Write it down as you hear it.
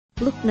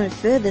Look no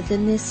further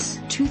than this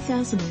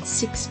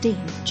 2016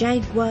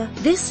 Jaguar.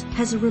 This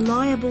has a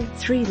reliable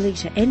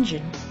 3-litre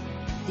engine.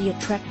 The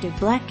attractive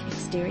black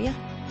exterior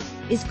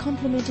is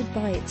complemented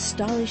by its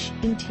stylish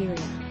interior.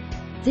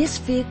 This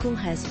vehicle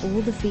has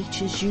all the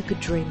features you could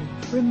dream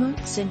of. Remote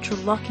central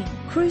locking,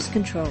 cruise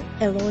control,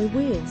 alloy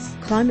wheels,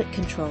 climate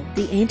control.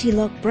 The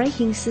anti-lock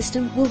braking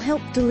system will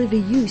help deliver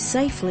you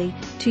safely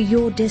to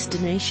your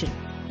destination.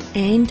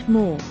 And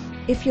more.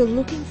 If you're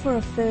looking for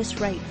a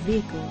first-rate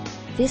vehicle,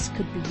 this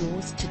could be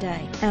yours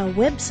today. Our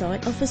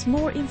website offers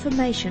more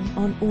information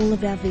on all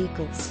of our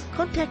vehicles.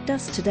 Contact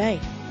us today.